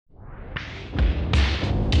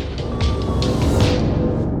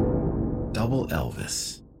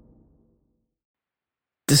Elvis.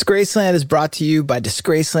 Disgraceland is brought to you by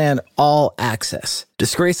Disgraceland All Access.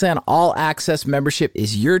 Disgraceland All Access membership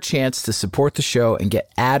is your chance to support the show and get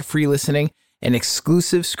ad-free listening, an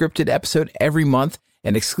exclusive scripted episode every month,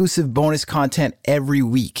 and exclusive bonus content every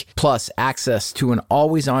week, plus access to an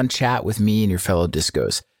always-on chat with me and your fellow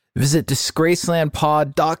discos. Visit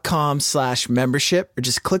disgracelandpod.com/membership or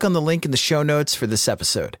just click on the link in the show notes for this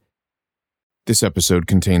episode. This episode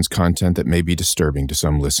contains content that may be disturbing to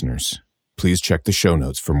some listeners. Please check the show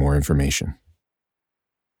notes for more information.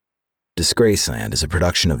 Disgraceland is a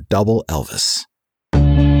production of Double Elvis.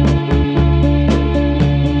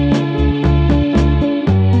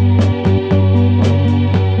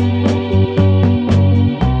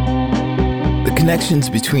 The connections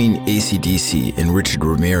between AC/DC and Richard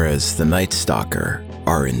Ramirez, the Night Stalker,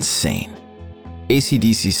 are insane.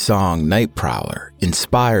 AC/DC's song Night Prowler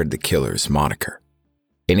inspired the killer's moniker.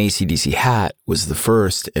 An AC/DC hat was the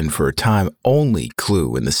first and for a time only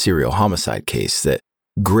clue in the serial homicide case that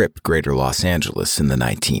gripped Greater Los Angeles in the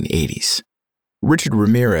 1980s. Richard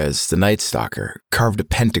Ramirez, the Night Stalker, carved a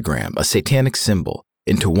pentagram, a satanic symbol,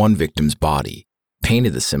 into one victim's body,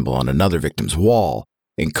 painted the symbol on another victim's wall,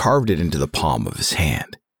 and carved it into the palm of his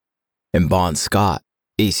hand. And Bon Scott,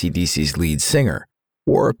 AC/DC's lead singer,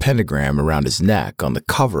 wore a pentagram around his neck on the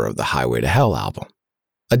cover of the Highway to Hell album,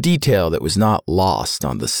 a detail that was not lost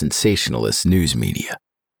on the sensationalist news media.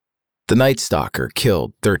 The Night Stalker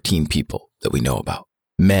killed 13 people that we know about.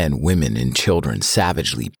 Men, women, and children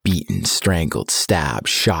savagely beaten, strangled, stabbed,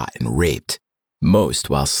 shot, and raped, most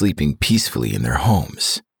while sleeping peacefully in their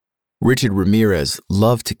homes. Richard Ramirez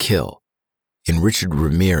loved to kill, and Richard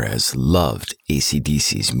Ramirez loved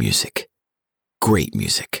AC/DC's music. Great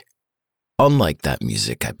music. Unlike that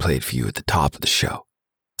music I played for you at the top of the show.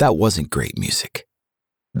 That wasn't great music.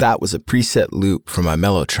 That was a preset loop from my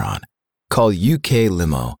Mellotron called UK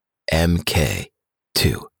Limo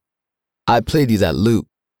MK2. I played you that loop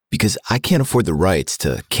because I can't afford the rights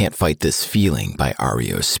to Can't Fight This Feeling by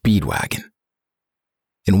REO Speedwagon.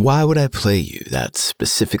 And why would I play you that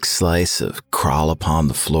specific slice of crawl upon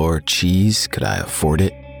the floor cheese? Could I afford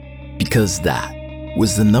it? Because that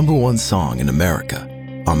was the #1 song in America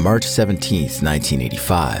on March 17th,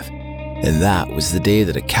 1985. And that was the day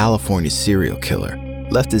that a California serial killer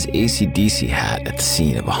left his AC/DC hat at the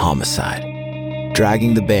scene of a homicide,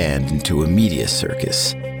 dragging the band into a media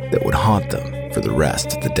circus that would haunt them for the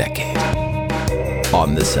rest of the decade.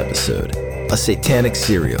 On this episode, a satanic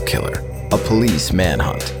serial killer, a police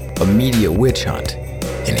manhunt, a media witch hunt,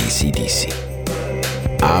 and AC/DC.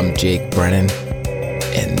 I'm Jake Brennan,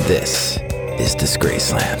 and this is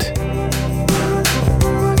Disgraceland.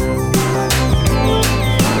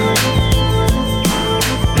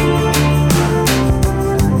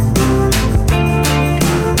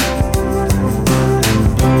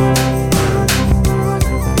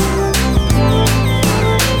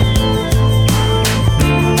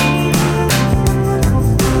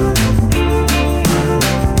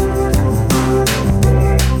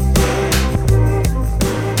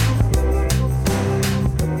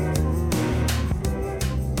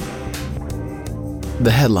 The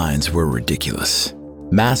headlines were ridiculous.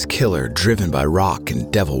 Mass killer driven by rock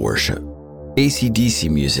and devil worship. AC/DC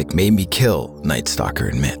music made me kill, Night Stalker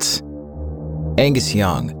admits. Angus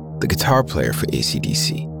Young, the guitar player for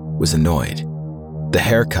AC/DC, was annoyed. The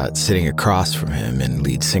haircut sitting across from him and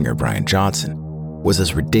lead singer Brian Johnson was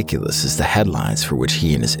as ridiculous as the headlines for which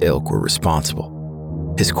he and his ilk were responsible.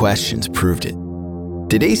 His questions proved it.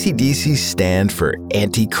 Did AC/DC stand for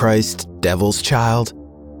Antichrist, Devil's Child?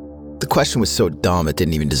 The question was so dumb it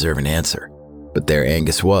didn't even deserve an answer. But there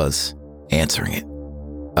Angus was, answering it.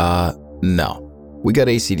 No. We got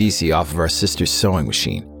AC/DC off of our sister's sewing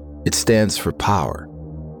machine. It stands for power.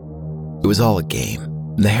 It was all a game,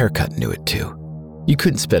 and the haircut knew it too. You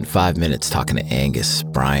couldn't spend 5 minutes talking to Angus,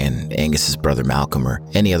 Brian, Angus's brother Malcolm, or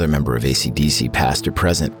any other member of AC/DC past or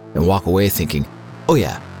present and walk away thinking, oh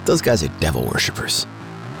yeah, those guys are devil worshippers.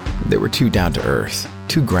 They were too down to earth,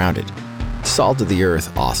 too grounded. Salt of the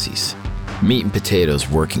earth Aussies, meat and potatoes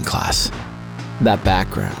working class. That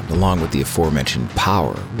background, along with the aforementioned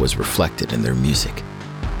power, was reflected in their music.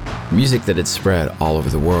 Music that had spread all over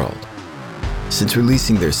the world. Since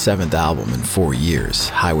releasing their 7th album in 4 years,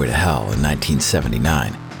 Highway to Hell in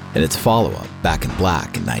 1979, and its follow-up, Back in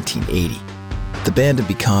Black in 1980, the band had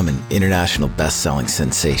become an international best-selling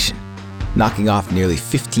sensation, knocking off nearly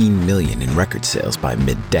 15 million in record sales by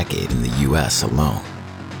mid-decade in the US alone.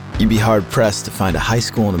 You'd be hard-pressed to find a high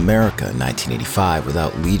school in America in 1985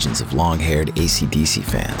 without legions of long-haired AC/DC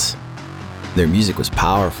fans. Their music was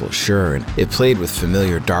powerful, sure, and it played with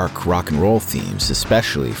familiar dark rock and roll themes,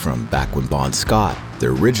 especially from back when Bon Scott,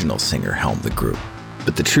 their original singer, helmed the group.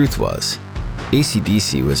 But the truth was,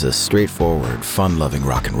 AC/DC was a straightforward, fun-loving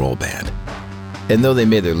rock and roll band. And though they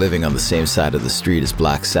made their living on the same side of the street as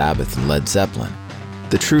Black Sabbath and Led Zeppelin,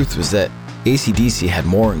 the truth was that AC/DC had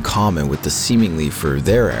more in common with the seemingly, for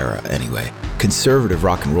their era anyway, conservative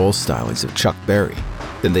rock and roll stylings of Chuck Berry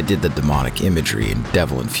than they did the demonic imagery and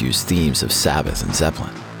devil-infused themes of Sabbath and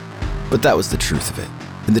Zeppelin. But that was the truth of it,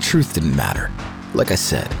 and the truth didn't matter. Like I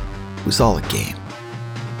said, it was all a game.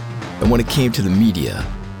 And when it came to the media,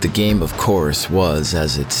 the game, of course, was,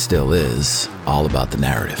 as it still is, all about the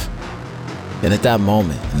narrative. And at that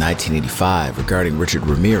moment, in 1985, regarding Richard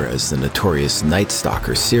Ramirez, the notorious Night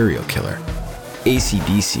Stalker serial killer,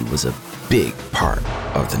 AC/DC was a big part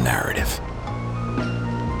of the narrative.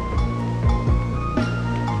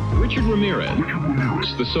 Richard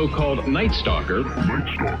Ramirez, the so-called Night Stalker,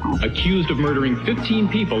 accused of murdering 15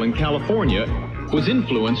 people in California, was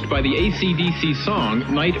influenced by the AC/DC song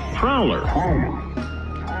Night Prowler.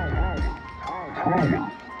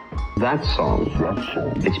 That song,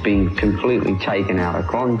 it's been completely taken out of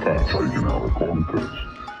context.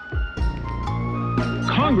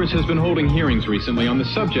 Congress has been holding hearings recently on the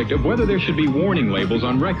subject of whether there should be warning labels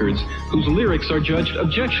on records whose lyrics are judged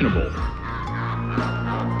objectionable.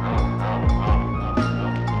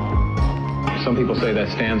 Some people say that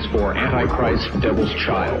stands for Antichrist, Devil's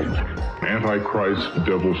Child. Antichrist,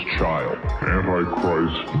 Devil's Child.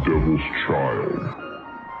 Antichrist, Devil's Child.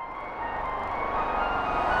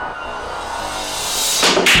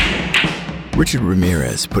 Richard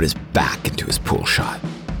Ramirez put his back into his pool shot.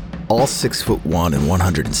 All 6'1" and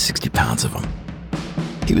 160 pounds of him.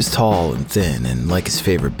 He was tall and thin, and like his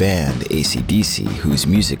favorite band, AC/DC, whose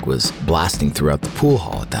music was blasting throughout the pool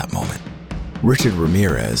hall at that moment, Richard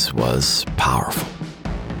Ramirez was powerful.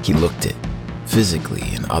 He looked it,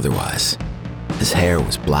 physically and otherwise. His hair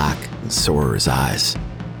was black, and so were his eyes.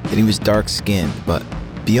 And he was dark-skinned, but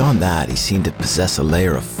beyond that, he seemed to possess a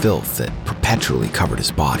layer of filth that perpetually covered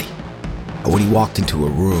his body. And when he walked into a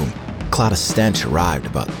room, a cloud of stench arrived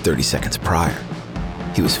about 30 seconds prior.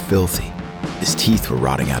 He was filthy. His teeth were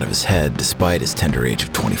rotting out of his head despite his tender age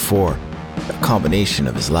of 24, a combination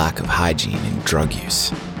of his lack of hygiene and drug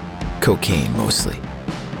use. Cocaine, mostly.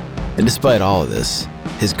 And despite all of this,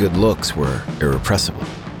 his good looks were irrepressible.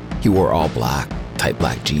 He wore all black, tight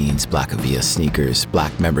black jeans, black Avia sneakers,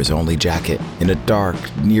 black members-only jacket, and a dark,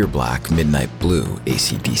 near-black midnight blue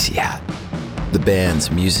AC/DC hat. The band's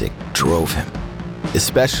music drove him,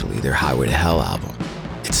 especially their Highway to Hell album.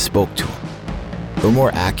 It spoke to him. Or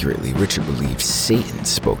more accurately, Richard believed Satan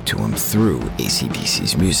spoke to him through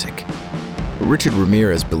AC/DC's music. Richard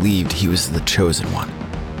Ramirez believed he was the chosen one,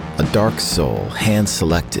 a dark soul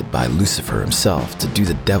hand-selected by Lucifer himself to do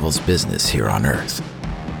the devil's business here on Earth.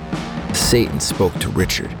 Satan spoke to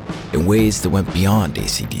Richard in ways that went beyond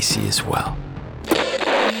AC/DC as well.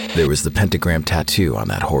 There was the pentagram tattoo on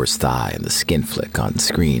that whore's thigh and the skin flick on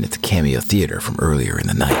screen at the Cameo Theater from earlier in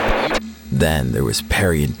the night. Then there was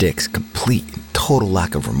Perry and Dick's complete and total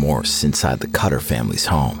lack of remorse inside the Cutter family's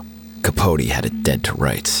home. Capote had it dead to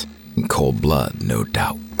rights, in cold blood, no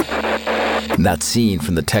doubt. And that scene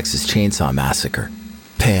from the Texas Chainsaw Massacre,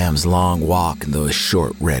 Pam's long walk in those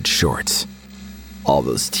short red shorts, all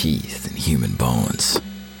those teeth and human bones.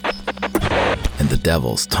 And the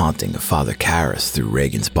devil's taunting of Father Karras through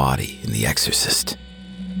Reagan's body in The Exorcist.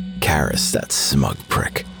 Karras, that smug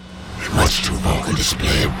prick. He wants to evoke a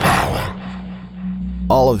display of power.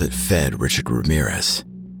 All of it fed Richard Ramirez,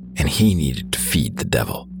 and he needed to feed the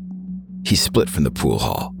devil. He split from the pool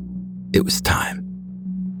hall. It was time.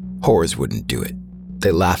 Whores wouldn't do it.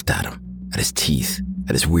 They laughed at him, at his teeth,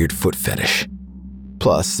 at his weird foot fetish.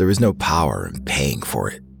 Plus, there was no power in paying for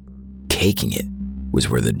it. Taking it was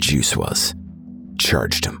where the juice was.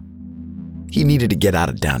 Charged him. He needed to get out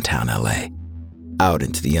of downtown LA, out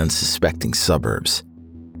into the unsuspecting suburbs.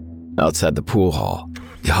 Outside the pool hall,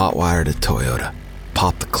 he hotwired a Toyota,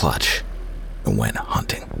 popped the clutch, and went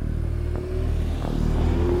hunting.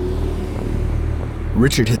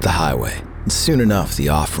 Richard hit the highway, and soon enough the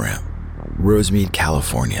off-ramp, Rosemead,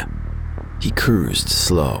 California. He cruised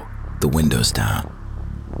slow, the windows down.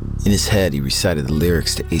 In his head, he recited the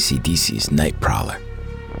lyrics to AC/DC's Night Prowler.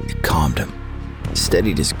 It calmed him,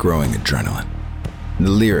 steadied his growing adrenaline. The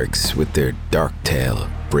lyrics, with their dark tale of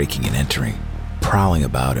breaking and entering, prowling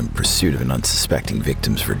about in pursuit of an unsuspecting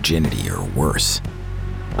victim's virginity or worse.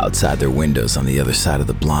 Outside their windows on the other side of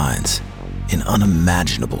the blinds, an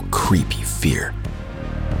unimaginable creepy fear.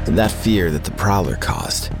 And that fear that the Prowler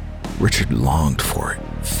caused, Richard longed for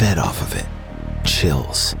it, fed off of it.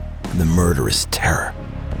 Chills, and the murderous terror.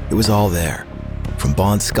 It was all there, from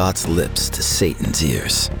Bon Scott's lips to Satan's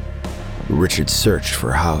ears. Richard searched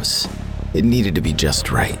for a house. It needed to be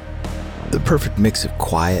just right. The perfect mix of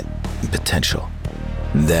quiet and potential.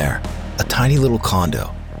 And there, a tiny little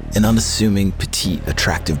condo, an unassuming, petite,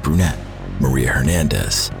 attractive brunette, Maria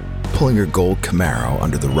Hernandez, pulling her gold Camaro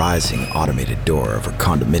under the rising automated door of her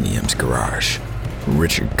condominium's garage.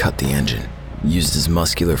 Richard cut the engine, used his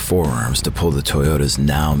muscular forearms to pull the Toyota's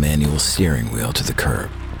now manual steering wheel to the curb,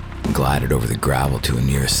 and glided over the gravel to a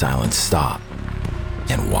near silent stop,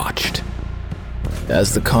 and watched.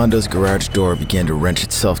 As the condo's garage door began to wrench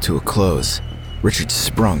itself to a close, Richard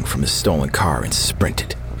sprung from his stolen car and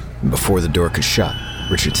sprinted. And before the door could shut,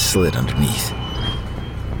 Richard slid underneath.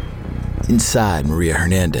 Inside, Maria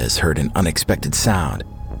Hernandez heard an unexpected sound,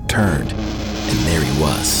 turned, and there he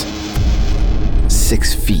was.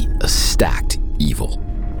 6 feet of stacked evil,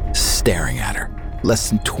 staring at her, less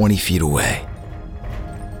than 20 feet away.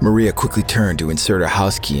 Maria quickly turned to insert her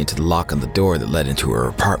house key into the lock on the door that led into her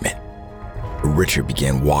apartment. Richard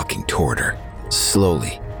began walking toward her,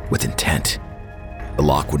 slowly, with intent. The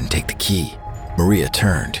lock wouldn't take the key. Maria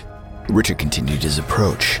turned. Richard continued his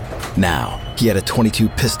approach. Now, he had a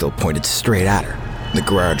 .22 pistol pointed straight at her. The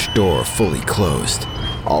garage door fully closed.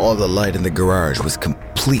 All of the light in the garage was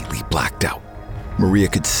completely blacked out. Maria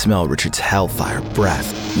could smell Richard's hellfire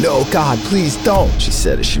breath. "No, God, please don't," she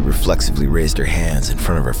said as she reflexively raised her hands in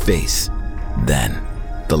front of her face. Then,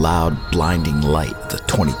 the loud, blinding light of the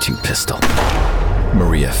 .22 pistol.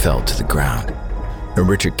 Maria fell to the ground, and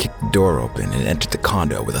Richard kicked the door open and entered the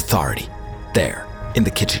condo with authority. There, in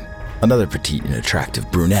the kitchen, another petite and attractive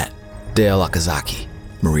brunette, Dale Okazaki,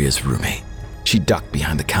 Maria's roommate. She ducked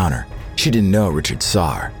behind the counter. She didn't know Richard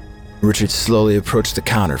saw her. Richard slowly approached the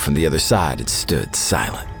counter from the other side and stood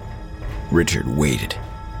silent. Richard waited.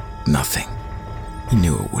 Nothing. He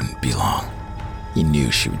knew it wouldn't be long. He knew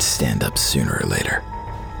she would stand up sooner or later.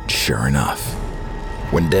 Sure enough,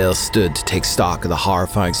 when Dale stood to take stock of the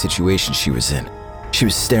horrifying situation she was in, she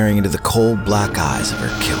was staring into the cold black eyes of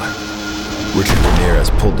her killer. Richard Ramirez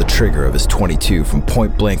pulled the trigger of his .22 from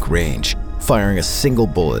point-blank range, firing a single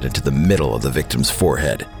bullet into the middle of the victim's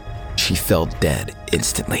forehead. She fell dead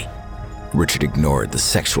instantly. Richard ignored the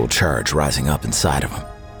sexual charge rising up inside of him.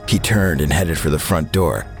 He turned and headed for the front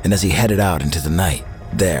door, and as he headed out into the night,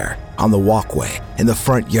 there, on the walkway, in the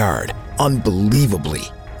front yard, unbelievably,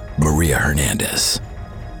 Maria Hernandez.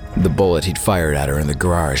 The bullet he'd fired at her in the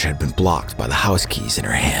garage had been blocked by the house keys in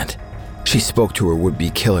her hand. She spoke to her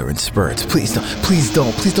would-be killer in spurts. Please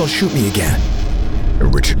don't shoot me again."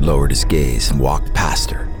 And Richard lowered his gaze and walked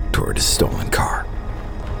past her toward his stolen car.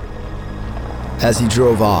 As he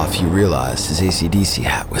drove off, he realized his AC/DC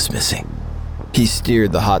hat was missing. He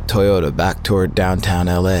steered the hot Toyota back toward downtown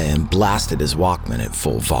LA and blasted his Walkman at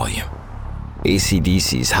full volume.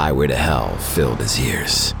 AC/DC's Highway to Hell filled his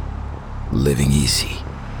ears. Living easy,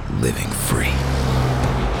 living free.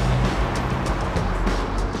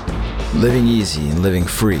 Living easy and living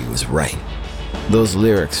free was right. Those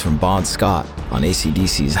lyrics from Bon Scott on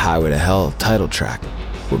AC/DC's Highway to Hell title track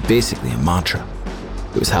were basically a mantra.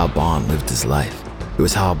 It was how Bon lived his life. It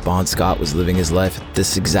was how Bon Scott was living his life at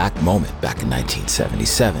this exact moment back in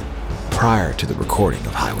 1977, prior to the recording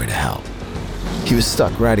of Highway to Hell. He was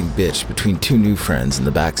stuck riding bitch between two new friends in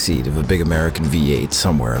the backseat of a big American V8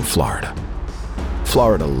 somewhere in Florida.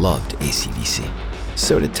 Florida loved AC/DC.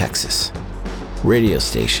 So did Texas. Radio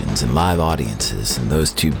stations and live audiences in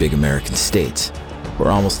those two big American states were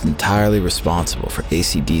almost entirely responsible for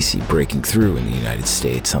AC/DC breaking through in the United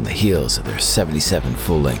States on the heels of their 77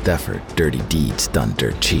 full-length effort, Dirty Deeds Done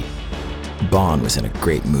Dirt Cheap. Bon was in a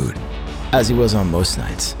great mood, as he was on most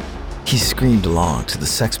nights. He screamed along to the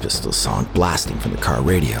Sex Pistols song blasting from the car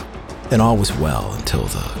radio, and all was well until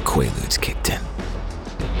the Quaaludes kicked in.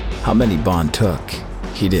 How many Bon took,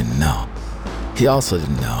 he didn't know. He also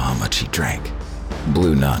didn't know how much he drank.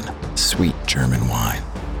 Blue Nun, sweet German wine.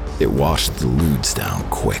 It washed the lewds down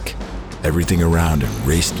quick. Everything around him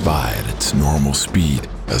raced by at its normal speed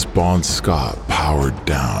as Bon Scott powered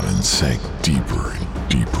down and sank deeper and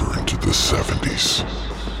deeper into the 70s.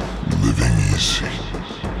 Living easy,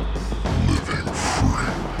 living free.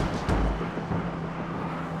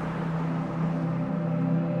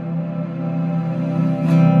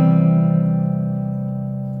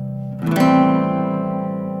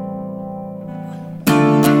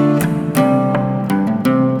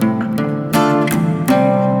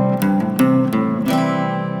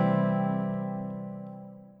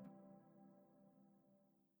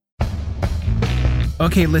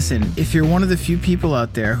 Okay, listen, if you're one of the few people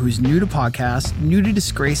out there who's new to podcasts, new to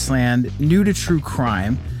Disgraceland, new to true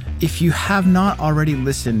crime, If you have not already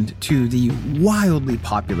listened to the wildly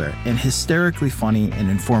popular and hysterically funny and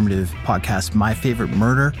informative podcast, My Favorite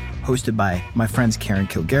Murder, hosted by my friends Karen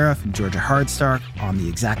Kilgariff and Georgia Hardstark on the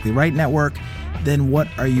Exactly Right Network, then what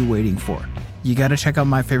are you waiting for? You got to check out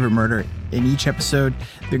My Favorite Murder. In each episode,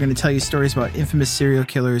 they're going to tell you stories about infamous serial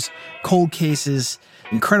killers, cold cases,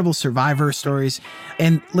 incredible survivor stories.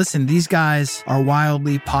 And listen, these guys are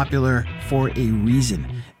wildly popular for a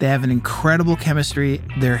reason. They have an incredible chemistry.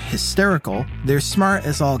 They're hysterical. They're smart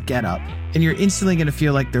as all get up. And you're instantly going to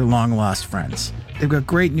feel like they're long lost friends. They've got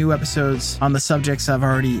great new episodes on the subjects I've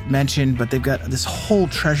already mentioned, but they've got this whole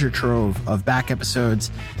treasure trove of back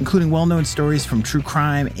episodes, including well-known stories from true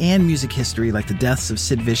crime and music history like the deaths of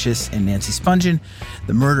Sid Vicious and Nancy Spungen,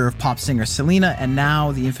 the murder of pop singer Selena, and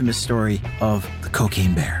now the infamous story of the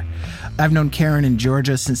Cocaine Bear. I've known Karen and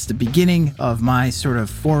Georgia since the beginning of my sort of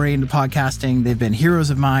foray into podcasting. They've been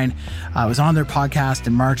heroes of mine. I was on their podcast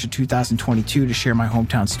in March of 2022 to share my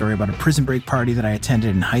hometown story about a prison break party that I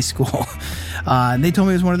attended in high school. And they told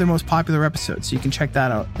me it was one of their most popular episodes, so you can check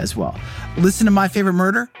that out as well. Listen to My Favorite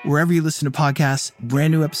Murder wherever you listen to podcasts.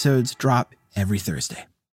 Brand new episodes drop every Thursday.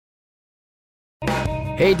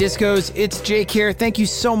 Hey Discos, it's Jake here. Thank you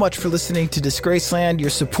so much for listening to Disgraceland.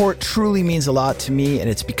 Your support truly means a lot to me, and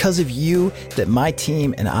it's because of you that my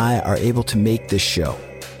team and I are able to make this show.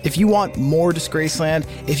 If you want more Disgraceland,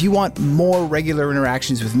 if you want more regular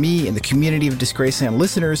interactions with me and the community of Disgraceland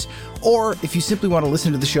listeners, or if you simply want to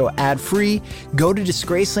listen to the show ad-free, go to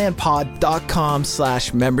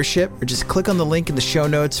disgracelandpod.com/membership or just click on the link in the show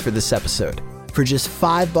notes for this episode. For just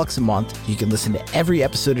 $5 a month, you can listen to every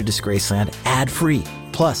episode of Disgraceland ad-free.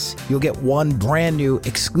 Plus, you'll get one brand new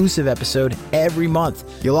exclusive episode every month.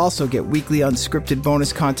 You'll also get weekly unscripted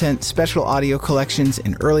bonus content, special audio collections,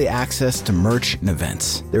 and early access to merch and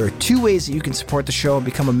events. There are 2 ways that you can support the show and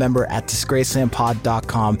become a member at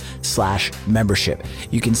disgracelandpod.com/membership.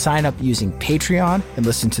 You can sign up using Patreon and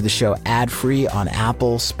listen to the show ad-free on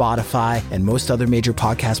Apple, Spotify, and most other major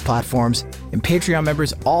podcast platforms. And Patreon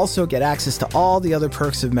members also get access to all the other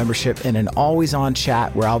perks of membership and an always-on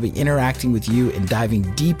chat where I'll be interacting with you and diving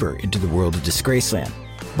deeper into the world of Disgraceland.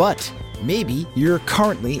 But maybe you're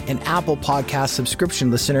currently an Apple Podcast subscription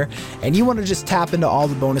listener and you want to just tap into all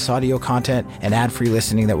the bonus audio content and ad-free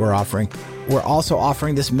listening that we're offering. We're also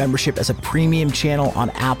offering this membership as a premium channel on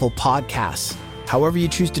Apple Podcasts. However you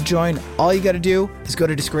choose to join, all you got to do is go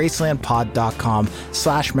to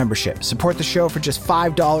disgracelandpod.com/membership. Support the show for just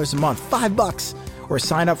 $5 a month, $5, or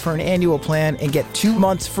sign up for an annual plan and get 2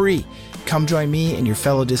 months free. Come join me and your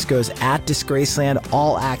fellow discos at Disgraceland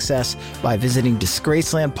All Access by visiting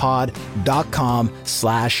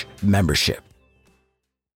disgracelandpod.com/membership.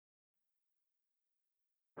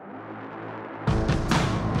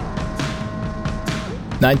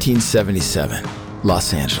 (1977)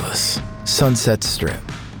 Los Angeles, Sunset Strip,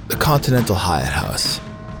 the Continental Hyatt House,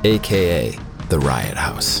 aka the Riot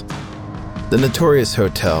House. The notorious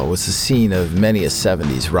hotel was the scene of many a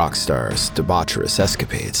 70s rock star's debaucherous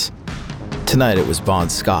escapades. Tonight it was Bon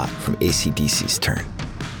Scott from AC/DC's turn.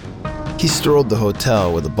 He strolled the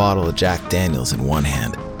hotel with a bottle of Jack Daniels in one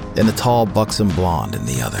hand and a tall, buxom blonde in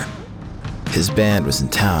the other. His band was in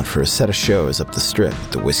town for a set of shows up the strip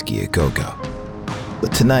at the Whiskey A Go-Go.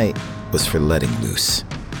 But tonight was for letting loose.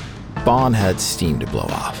 Bon had steam to blow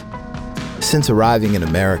off. Since arriving in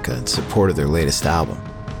America in support of their latest album,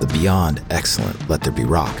 the beyond excellent Let There Be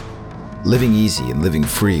Rock, living easy and living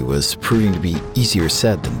free was proving to be easier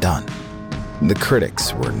said than done. The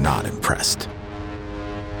critics were not impressed.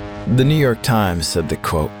 The New York Times said that,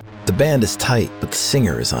 quote, "The band is tight, but the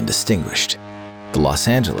singer is undistinguished." The Los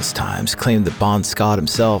Angeles Times claimed that Bon Scott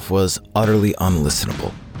himself was utterly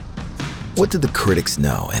unlistenable. What did the critics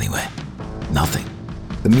know, anyway? Nothing.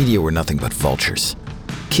 The media were nothing but vultures.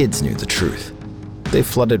 Kids knew the truth. They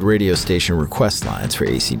flooded radio station request lines for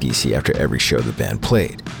AC/DC after every show the band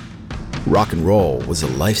played. Rock and roll was a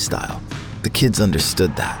lifestyle. The kids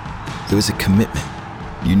understood that. It was a commitment.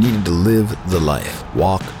 You needed to live the life,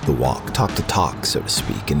 walk the walk, talk the talk, so to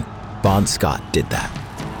speak, and Bon Scott did that.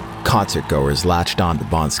 Concert goers latched on to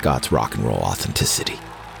Bon Scott's rock and roll authenticity.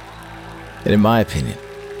 And in my opinion,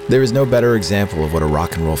 there is no better example of what a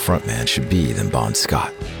rock and roll frontman should be than Bon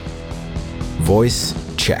Scott. Voice,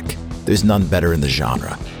 check. There's none better in the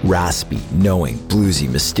genre. Raspy, knowing, bluesy,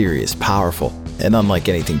 mysterious, powerful, and unlike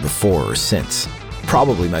anything before or since.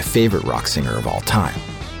 Probably my favorite rock singer of all time.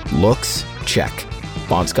 Looks, check.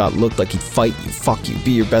 Bon Scott looked like he'd fight you, fuck you,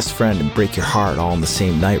 be your best friend, and break your heart all in the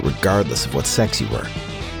same night regardless of what sex you were.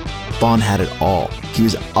 Bon had it all. He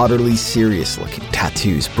was utterly serious looking,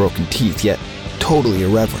 tattoos, broken teeth, yet totally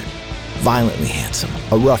irreverent. Violently handsome,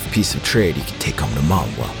 a rough piece of trade you could take home to mom.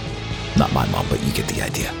 Well, Not my mom, but you get the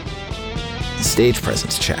idea. Stage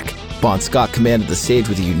presence check. Bon Scott commanded the stage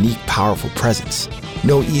with a unique, powerful presence.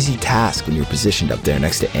 No easy task when you're positioned up there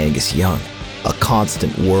next to Angus Young, a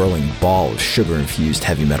constant whirling ball of sugar-infused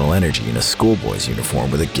heavy metal energy in a schoolboy's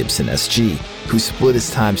uniform with a Gibson SG, who split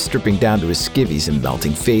his time stripping down to his skivvies and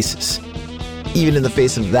melting faces. Even in the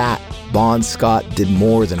face of that, Bon Scott did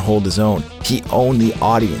more than hold his own. He owned the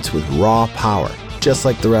audience with raw power, just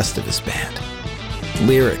like the rest of his band.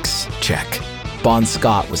 Lyrics, check. Bon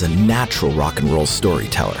Scott was a natural rock and roll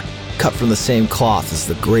storyteller, cut from the same cloth as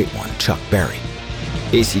the great one, Chuck Berry.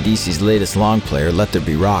 AC/DC's latest long player, Let There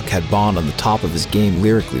Be Rock, had Bon on the top of his game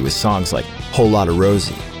lyrically with songs like Whole Lotta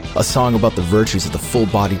Rosie, a song about the virtues of the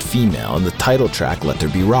full-bodied female, and the title track, Let There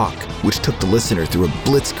Be Rock, which took the listener through a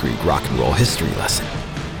blitzkrieg rock and roll history lesson.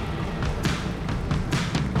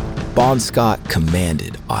 Bon Scott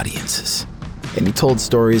commanded audiences, and he told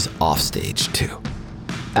stories offstage too,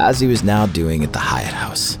 as he was now doing at the Hyatt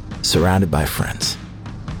House, surrounded by friends.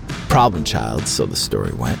 Problem Child, so the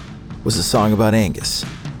story went, was a song about Angus,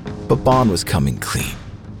 but Bon was coming clean.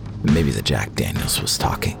 Maybe the Jack Daniels was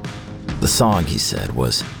talking. The song, he said,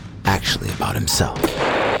 was actually about himself.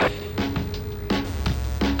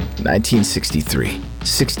 1963,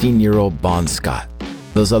 16-year-old Bon Scott.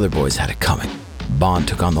 Those other boys had it coming. Bon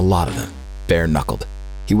took on the lot of them, bare-knuckled.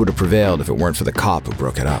 He would have prevailed if it weren't for the cop who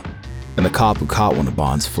broke it up, and the cop who caught one of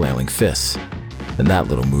Bon's flailing fists. And that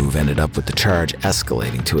little move ended up with the charge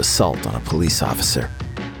escalating to assault on a police officer.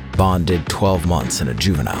 Bon did 12 months in a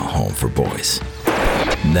juvenile home for boys.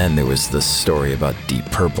 And then there was the story about Deep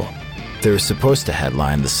Purple. They were supposed to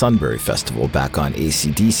headline the Sunbury Festival back on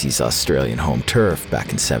AC/DC's Australian home turf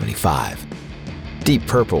back in '75. Deep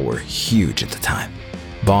Purple were huge at the time.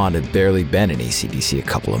 Bon had barely been in AC/DC a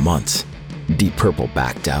couple of months. Deep Purple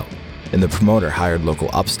backed out, and the promoter hired local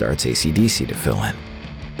upstarts AC/DC to fill in.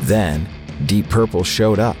 Then, Deep Purple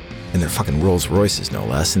showed up, in their fucking Rolls Royces no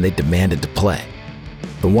less, and they demanded to play.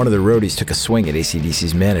 But one of the roadies took a swing at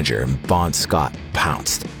AC/DC's manager, and Bon Scott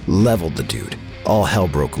pounced, leveled the dude. All hell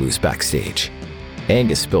broke loose backstage.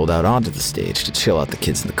 Angus spilled out onto the stage to chill out the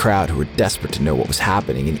kids in the crowd who were desperate to know what was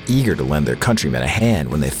happening and eager to lend their countrymen a hand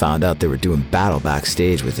when they found out they were doing battle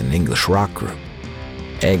backstage with an English rock group.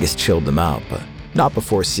 Angus chilled them out, but not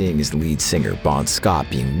before seeing his lead singer, Bon Scott,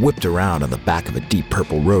 being whipped around on the back of a Deep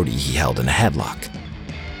Purple roadie he held in a headlock.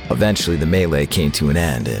 Eventually, the melee came to an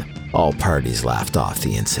end, and all parties laughed off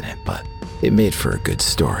the incident, but it made for a good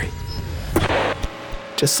story.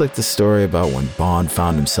 Just like the story about when Bon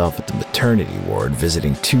found himself at the maternity ward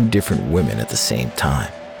visiting two different women at the same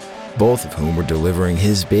time, both of whom were delivering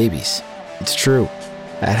his babies. It's true,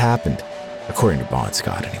 that happened, according to Bon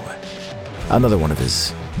Scott anyway. Another one of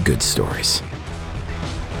his good stories.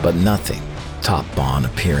 But nothing topped Bon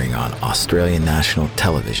appearing on Australian national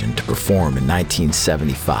television to perform in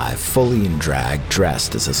 1975 fully in drag,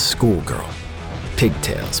 dressed as a schoolgirl.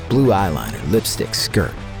 Pigtails, blue eyeliner, lipstick,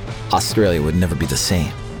 skirt. Australia would never be the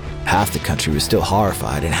same. Half the country was still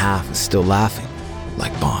horrified and half was still laughing,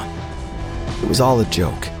 like Bon. It was all a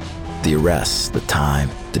joke. The arrests, the time,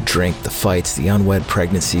 the drink, the fights, the unwed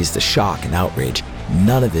pregnancies, the shock and outrage,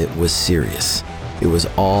 none of it was serious. It was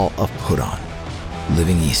all a put-on.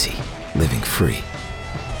 Living easy, living free.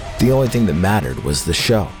 The only thing that mattered was the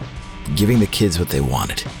show, giving the kids what they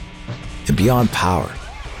wanted. And beyond power,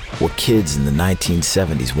 what kids in the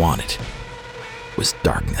 1970s wanted was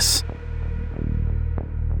darkness.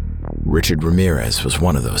 Richard Ramirez was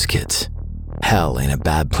one of those kids. Hell ain't a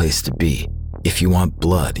bad place to be. If you want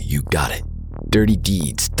blood, you got it. Dirty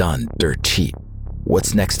deeds done dirt cheap.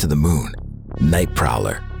 What's next to the moon? Night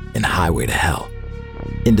Prowler and Highway to Hell.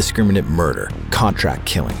 Indiscriminate murder, contract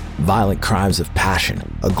killing, violent crimes of passion,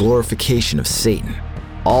 a glorification of Satan.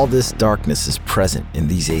 All this darkness is present in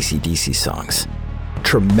these AC/DC songs.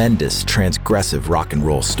 Tremendous transgressive rock and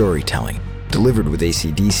roll storytelling, delivered with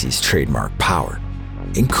AC/DC's trademark power.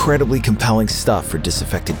 Incredibly compelling stuff for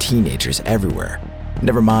disaffected teenagers everywhere,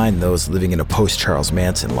 never mind those living in a post-Charles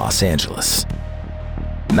Manson Los Angeles.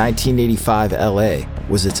 1985 LA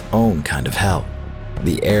was its own kind of hell.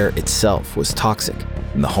 The air itself was toxic,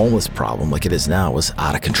 and the homeless problem, like it is now, was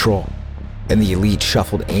out of control. And the elite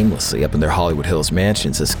shuffled aimlessly up in their Hollywood Hills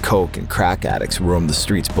mansions as coke and crack addicts roamed the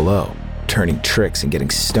streets below, turning tricks and getting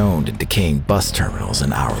stoned in decaying bus terminals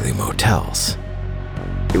and hourly motels.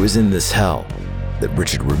 It was in this hell that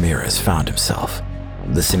Richard Ramirez found himself,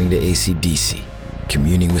 listening to AC/DC,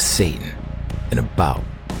 communing with Satan, and about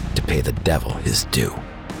to pay the devil his due.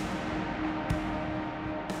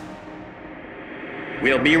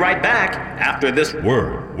 We'll be right back after this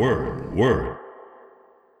word.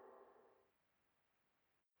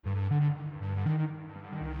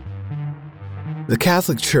 The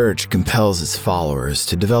Catholic Church compels its followers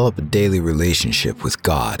to develop a daily relationship with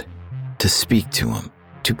God, to speak to Him,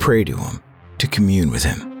 to pray to Him, to commune with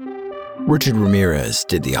Him. Richard Ramirez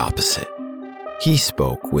did the opposite. He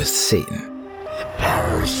spoke with Satan. The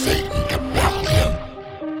power of Satan compelled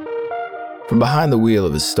him. From behind the wheel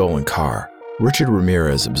of his stolen car, Richard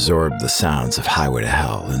Ramirez absorbed the sounds of Highway to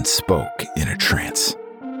Hell and spoke in a trance.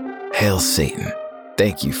 Hail Satan,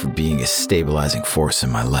 thank you for being a stabilizing force in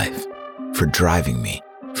my life, for driving me,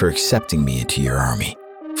 for accepting me into your army,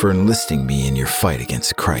 for enlisting me in your fight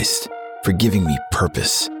against Christ, for giving me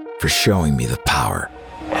purpose, for showing me the power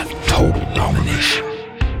of total domination.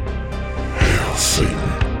 Hail Satan.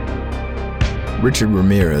 Richard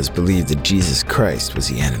Ramirez believed that Jesus Christ was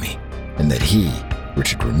the enemy, and that he,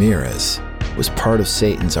 Richard Ramirez, was part of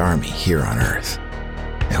Satan's army here on Earth.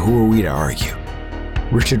 And who are we to argue?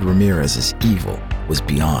 Richard Ramirez's evil was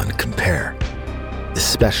beyond compare,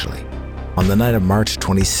 especially on the night of March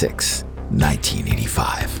 26,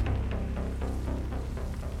 1985.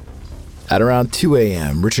 At around 2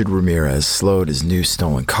 a.m., Richard Ramirez slowed his new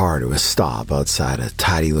stolen car to a stop outside a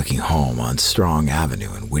tidy-looking home on Strong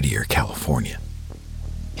Avenue in Whittier, California.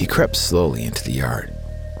 He crept slowly into the yard,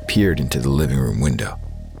 peered into the living room window.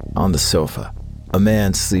 On the sofa, a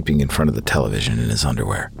man sleeping in front of the television in his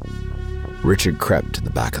underwear. Richard crept to the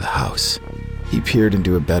back of the house. He peered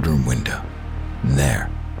into a bedroom window. And there,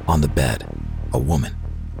 on the bed, a woman,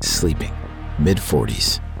 sleeping,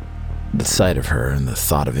 mid-40s. The sight of her and the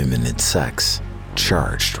thought of imminent sex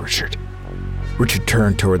charged Richard. Richard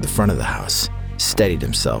turned toward the front of the house, steadied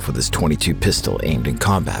himself with his .22 pistol aimed in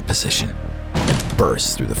combat position, and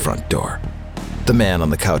burst through the front door. The man on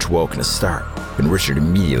the couch woke in a start, and Richard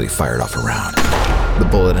immediately fired off a round. The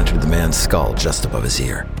bullet entered the man's skull just above his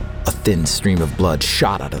ear. A thin stream of blood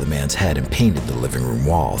shot out of the man's head and painted the living room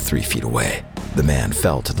wall 3 feet away. The man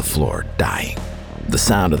fell to the floor, dying. The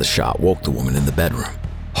sound of the shot woke the woman in the bedroom.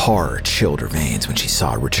 Horror chilled her veins when she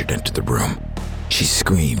saw Richard enter the room. She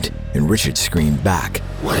screamed, and Richard screamed back,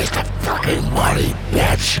 "Where's the fucking money,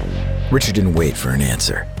 bitch?" Richard didn't wait for an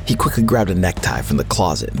answer. He quickly grabbed a necktie from the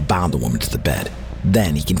closet and bound the woman to the bed.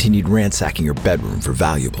 Then he continued ransacking her bedroom for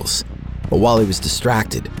valuables. But while he was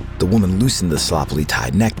distracted, the woman loosened the sloppily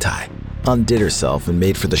tied necktie, undid herself, and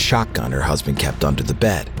made for the shotgun her husband kept under the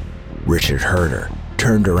bed. Richard heard her,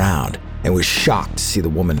 turned around, and was shocked to see the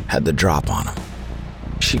woman had the drop on him.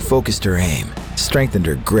 She focused her aim, strengthened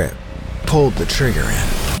her grip, pulled the trigger in.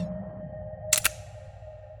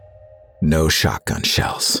 No shotgun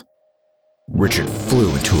shells. Richard flew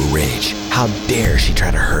into a rage. How dare she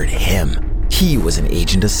try to hurt him? He was an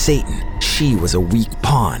agent of Satan. She was a weak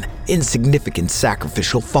pawn, insignificant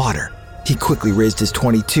sacrificial fodder. He quickly raised his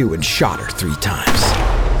 .22 and shot her 3 times.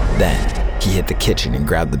 Then he hit the kitchen and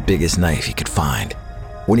grabbed the biggest knife he could find.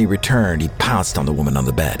 When he returned, he pounced on the woman on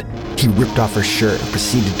the bed. He ripped off her shirt and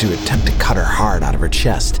proceeded to attempt to cut her heart out of her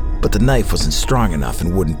chest, but the knife wasn't strong enough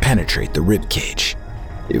and wouldn't penetrate the rib cage.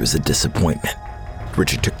 It was a disappointment.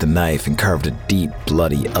 Richard took the knife and carved a deep,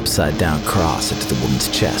 bloody, upside-down cross into the woman's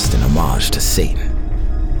chest in homage to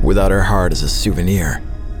Satan. Without her heart as a souvenir,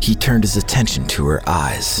 he turned his attention to her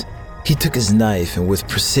eyes. He took his knife and with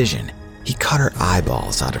precision, he cut her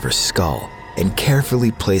eyeballs out of her skull and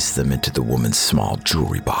carefully placed them into the woman's small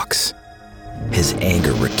jewelry box. His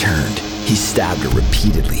anger returned. He stabbed her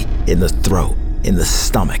repeatedly in the throat, in the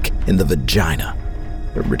stomach, in the vagina.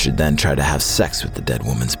 Richard then tried to have sex with the dead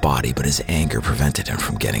woman's body, but his anger prevented him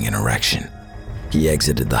from getting an erection. He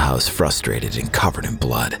exited the house frustrated and covered in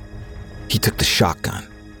blood. He took the shotgun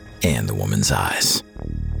and the woman's eyes.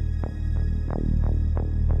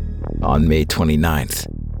 On May 29th,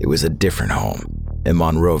 it was a different home in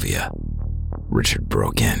Monrovia. Richard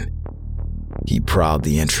broke in. He prowled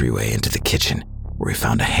the entryway into the kitchen, where he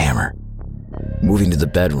found a hammer. Moving to the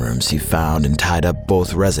bedrooms, he found and tied up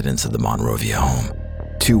both residents of the Monrovia home.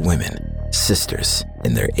 2 women, sisters,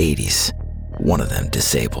 in their 80s, one of them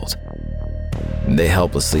disabled. They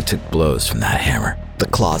helplessly took blows from that hammer, the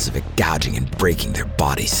claws of it gouging and breaking their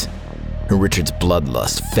bodies. Richard's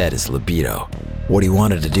bloodlust fed his libido. What he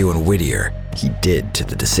wanted to do in Whittier, he did to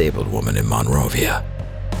the disabled woman in Monrovia.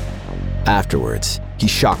 Afterwards, he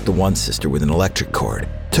shocked the one sister with an electric cord,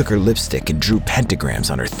 took her lipstick and drew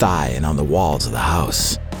pentagrams on her thigh and on the walls of the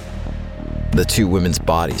house. The 2 women's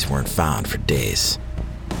bodies weren't found for days.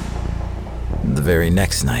 The very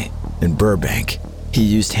next night, in Burbank, he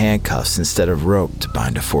used handcuffs instead of rope to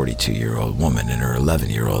bind a 42-year-old woman and her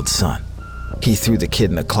 11-year-old son. He threw the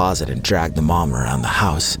kid in a closet and dragged the mom around the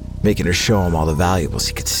house, making her show him all the valuables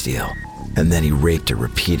he could steal. And then he raped her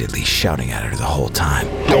repeatedly, shouting at her the whole time.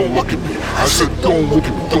 "Don't look at me! I said don't look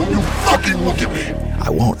at me! Don't you fucking look at me! I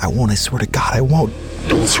won't, I swear to God, I won't.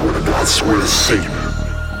 Don't swear to God, swear to Satan.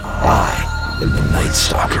 I am the Night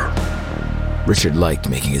Stalker. Richard liked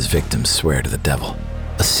making his victims swear to the devil.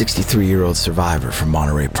 A 63-year-old survivor from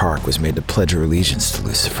Monterey Park was made to pledge her allegiance to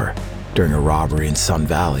Lucifer. During a robbery in Sun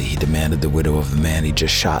Valley, he demanded the widow of the man he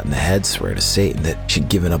just shot in the head swear to Satan that she'd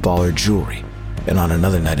given up all her jewelry. And on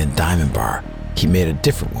another night in Diamond Bar, he made a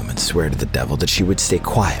different woman swear to the devil that she would stay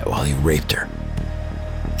quiet while he raped her.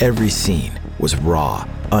 Every scene was raw,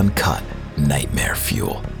 uncut nightmare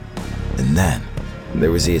fuel. And then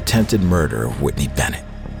there was the attempted murder of Whitney Bennett.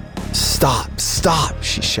 "Stop, stop,"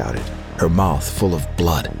 she shouted, her mouth full of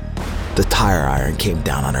blood. The tire iron came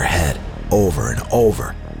down on her head, over and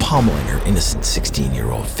over, pummeling her innocent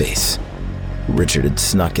 16-year-old face. Richard had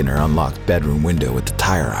snuck in her unlocked bedroom window with the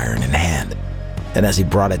tire iron in hand, and as he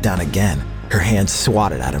brought it down again, her hand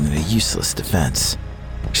swatted at him in a useless defense.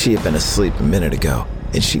 She had been asleep a minute ago,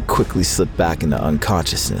 and she quickly slipped back into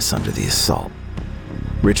unconsciousness under the assault.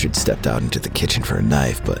 Richard stepped out into the kitchen for a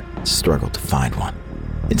knife, but struggled to find one.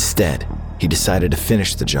 Instead, he decided to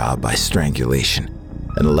finish the job by strangulation.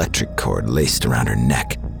 An electric cord laced around her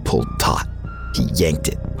neck pulled taut. He yanked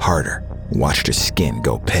it harder and watched her skin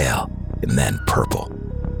go pale and then purple.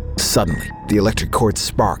 Suddenly, the electric cord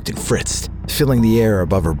sparked and fritzed, filling the air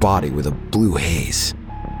above her body with a blue haze.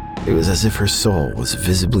 It was as if her soul was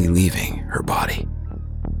visibly leaving her body.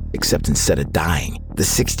 Except instead of dying, the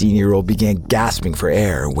 16-year-old began gasping for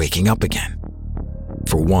air and waking up again.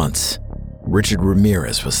 For once, Richard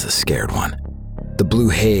Ramirez was the scared one. The blue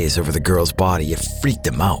haze over the girl's body had freaked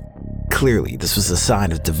him out. Clearly, this was a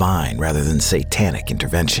sign of divine rather than satanic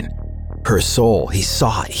intervention. Her soul, he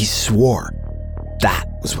saw it, he swore. That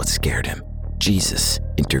was what scared him. Jesus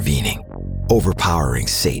intervening, overpowering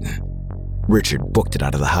Satan. Richard booked it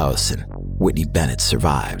out of the house, and Whitney Bennett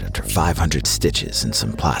survived after 500 stitches and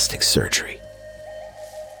some plastic surgery.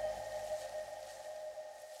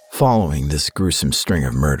 Following this gruesome string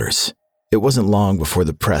of murders, it wasn't long before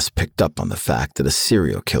the press picked up on the fact that a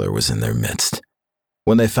serial killer was in their midst.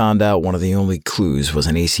 When they found out one of the only clues was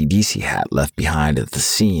an AC/DC hat left behind at the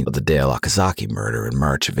scene of the Dale Okazaki murder in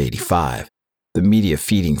March of '85, the media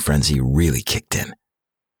feeding frenzy really kicked in.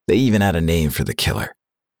 They even had a name for the killer.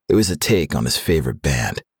 It was a take on his favorite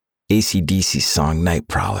band, AC/DC's song Night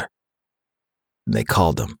Prowler. And they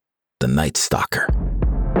called him the Night Stalker.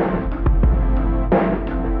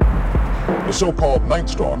 The so-called Night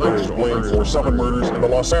Stalker is blamed for 7 murders in the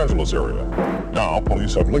Los Angeles area. Now,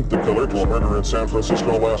 police have linked the killer to a murder in San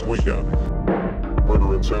Francisco last weekend.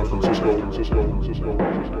 Murder in San Francisco.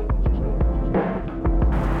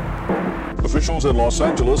 Officials in Los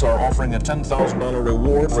Angeles are offering a $10,000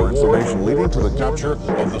 reward for information leading to the capture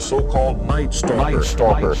of the so-called Night Stalker.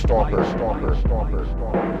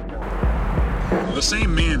 The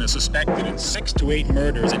same man is suspected in 6 to 8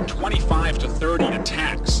 murders and 25 to 30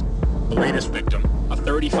 attacks. The latest victim, a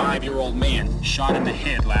 35-year-old man, shot in the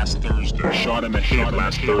head last Thursday.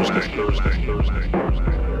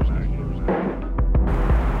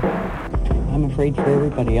 I'm afraid for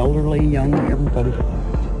everybody, elderly, young, everybody.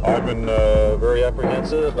 I've been very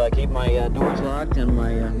apprehensive. I keep my doors locked and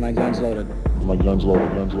my guns loaded.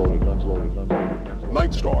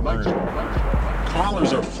 Night Stalker.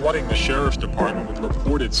 Callers are flooding the sheriff's department with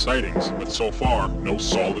reported sightings, but so far, no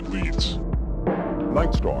solid leads.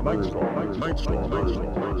 Night Stalker.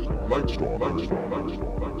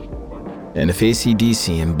 And if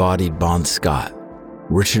AC/DC embodied Bon Scott,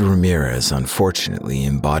 Richard Ramirez unfortunately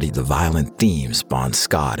embodied the violent themes Bon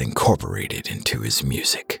Scott incorporated into his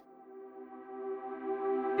music.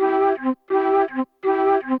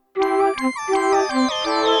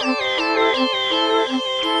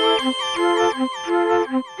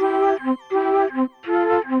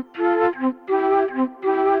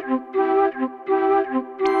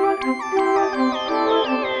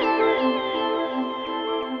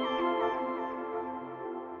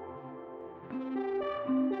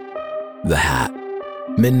 The hat,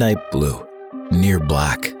 midnight blue, near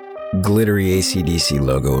black, glittery AC/DC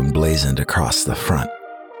logo emblazoned across the front.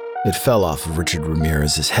 It fell off of Richard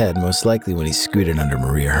Ramirez's head, most likely when he scooted under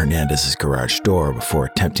Maria Hernandez's garage door before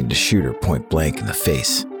attempting to shoot her point blank in the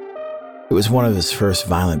face. It was one of his first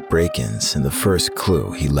violent break-ins and the first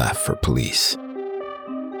clue he left for police.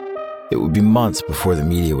 It would be months before the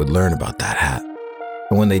media would learn about that hat,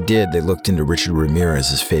 and when they did, they looked into Richard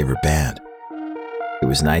Ramirez's favorite band. It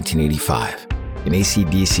was 1985, and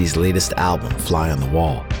AC/DC's latest album, Fly on the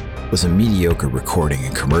Wall, was a mediocre recording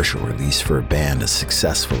and commercial release for a band as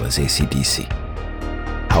successful as AC/DC.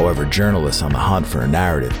 However, journalists on the hunt for a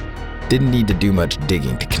narrative didn't need to do much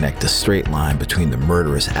digging to connect a straight line between the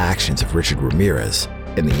murderous actions of Richard Ramirez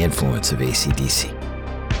and the influence of AC/DC.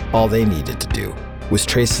 All they needed to do was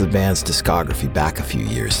trace the band's discography back a few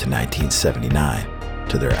years to 1979,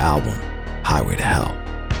 to their album, Highway to Hell.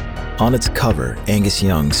 On its cover, Angus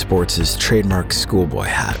Young sports his trademark schoolboy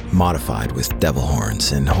hat modified with devil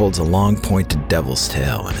horns and holds a long pointed devil's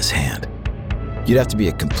tail in his hand. You'd have to be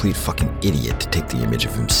a complete fucking idiot to take the image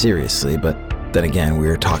of him seriously, but then again, we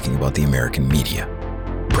are talking about the American media.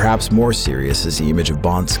 Perhaps more serious is the image of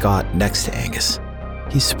Bon Scott next to Angus.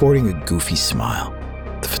 He's sporting a goofy smile.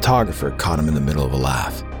 The photographer caught him in the middle of a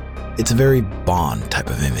laugh. It's a very Bon type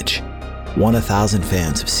of image, one 1,000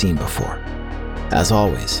 fans have seen before. As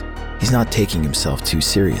always, he's not taking himself too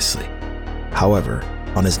seriously. However,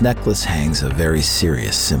 on his necklace hangs a very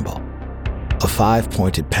serious symbol. A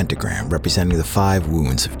 5-pointed pentagram representing the 5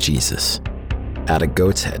 wounds of Jesus. Add a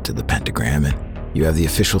goat's head to the pentagram and you have the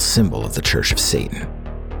official symbol of the Church of Satan.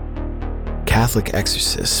 Catholic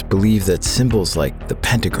exorcists believe that symbols like the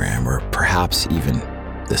pentagram, or perhaps even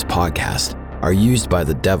this podcast, are used by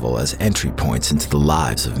the devil as entry points into the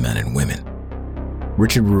lives of men and women.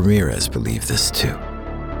 Richard Ramirez believed this too.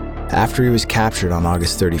 After he was captured on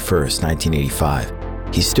August 31st, 1985,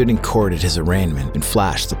 he stood in court at his arraignment and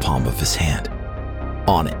flashed the palm of his hand.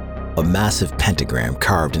 On it, a massive pentagram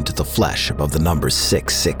carved into the flesh above the number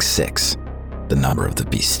 666, the number of the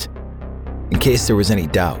beast. In case there was any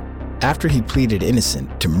doubt, after he pleaded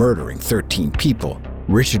innocent to murdering 13 people,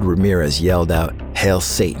 Richard Ramirez yelled out, "Hail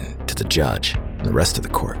Satan," to the judge and the rest of the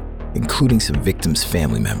court, including some victims'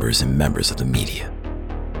 family members and members of the media.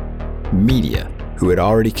 Media, who had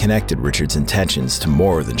already connected Richard's intentions to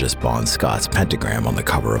more than just Bon Scott's pentagram on the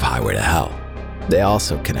cover of Highway to Hell. They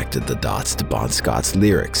also connected the dots to Bon Scott's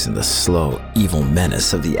lyrics and the slow, evil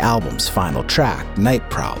menace of the album's final track, Night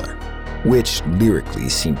Prowler, which lyrically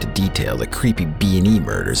seemed to detail the creepy B&E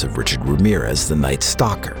murders of Richard Ramirez, the Night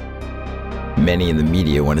Stalker. Many in the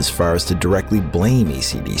media went as far as to directly blame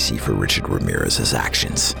AC/DC for Richard Ramirez's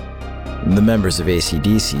actions. The members of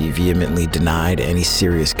AC/DC vehemently denied any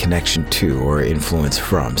serious connection to or influence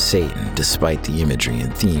from Satan, despite the imagery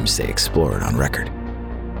and themes they explored on record.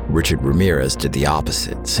 Richard Ramirez did the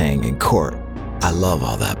opposite, saying in court, "I love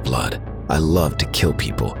all that blood. I love to kill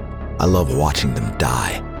people. I love watching them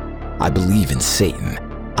die. I believe in Satan.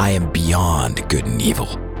 I am beyond good and evil.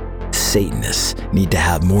 Satanists need to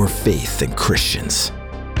have more faith than Christians."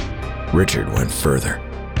 Richard went further.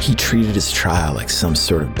 He treated his trial like some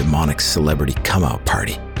sort of demonic celebrity come-out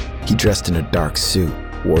party. He dressed in a dark suit,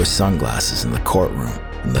 wore sunglasses in the courtroom,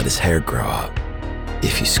 and let his hair grow out.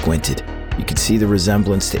 If you squinted, you could see the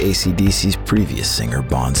resemblance to AC/DC's previous singer,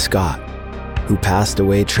 Bon Scott, who passed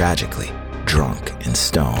away tragically, drunk and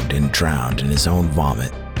stoned and drowned in his own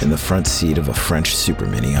vomit in the front seat of a French Super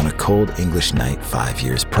Mini on a cold English night 5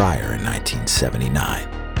 years prior in 1979.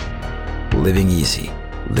 Living easy,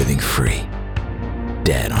 living free.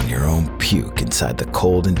 Dead on your own puke inside the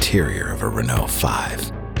cold interior of a Renault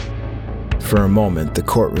 5. For a moment, the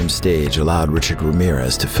courtroom stage allowed Richard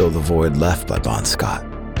Ramirez to fill the void left by Bon Scott.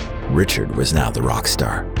 Richard was now the rock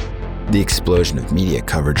star. The explosion of media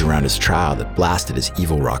coverage around his trial that blasted his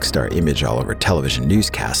evil rock star image all over television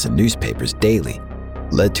newscasts and newspapers daily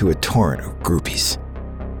led to a torrent of groupies.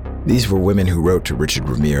 These were women who wrote to Richard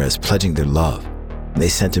Ramirez pledging their love. They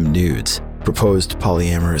sent him nudes, proposed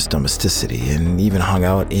polyamorous domesticity, and even hung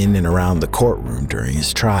out in and around the courtroom during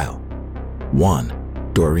his trial. One,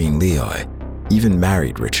 Doreen Leoy, even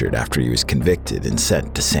married Richard after he was convicted and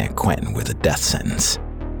sent to San Quentin with a death sentence.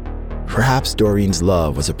 Perhaps Doreen's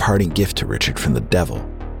love was a parting gift to Richard from the devil,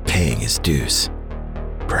 paying his dues.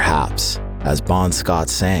 Perhaps, as Bon Scott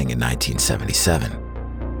sang in 1977,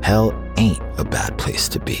 hell ain't a bad place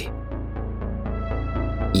to be.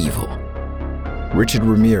 Evil. Richard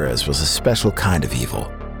Ramirez was a special kind of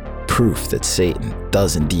evil, proof that Satan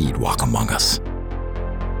does indeed walk among us.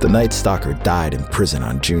 The Night Stalker died in prison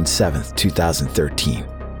on June 7, 2013.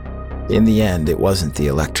 In the end, it wasn't the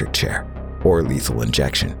electric chair or lethal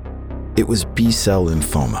injection. It was B-cell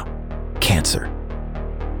lymphoma, cancer,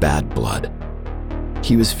 bad blood.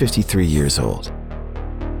 He was 53 years old.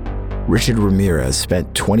 Richard Ramirez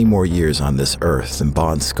spent 20 more years on this earth than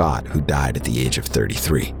Bon Scott, who died at the age of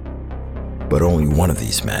 33. But only one of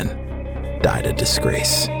these men died a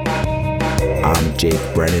disgrace. I'm Jake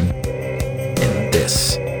Brennan, and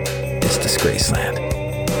this is Disgraceland.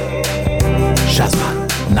 Shazma,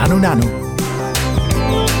 Nanu Nanu.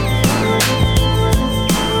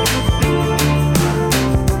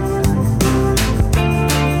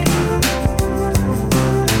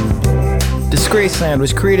 Disgraceland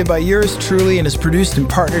was created by yours truly and is produced in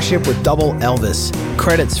partnership with Double Elvis.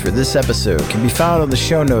 Credits for this episode can be found on the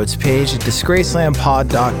show notes page at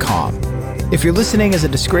disgracelandpod.com. If you're listening as a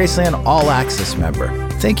Disgraceland All Access member,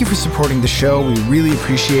 Thank you for supporting the show. We really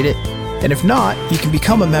appreciate it. And if not, you can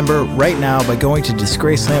become a member right now by going to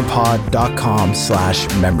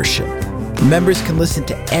disgracelandpod.com/membership. Members can listen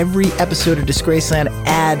to every episode of Disgraceland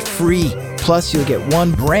ad-free. Plus, you'll get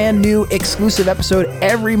one brand new exclusive episode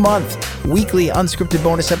every month. Weekly unscripted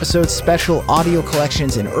bonus episodes, special audio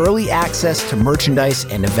collections, and early access to merchandise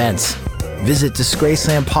and events. Visit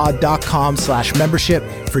disgracelandpod.com/membership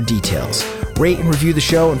for details. Rate and review the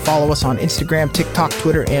show and follow us on Instagram, TikTok,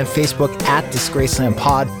 Twitter, and Facebook at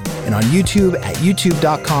DisgracelandPod, and on YouTube at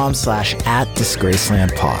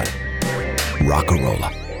youtube.com/@DisgracelandPod.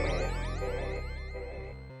 Rockarola.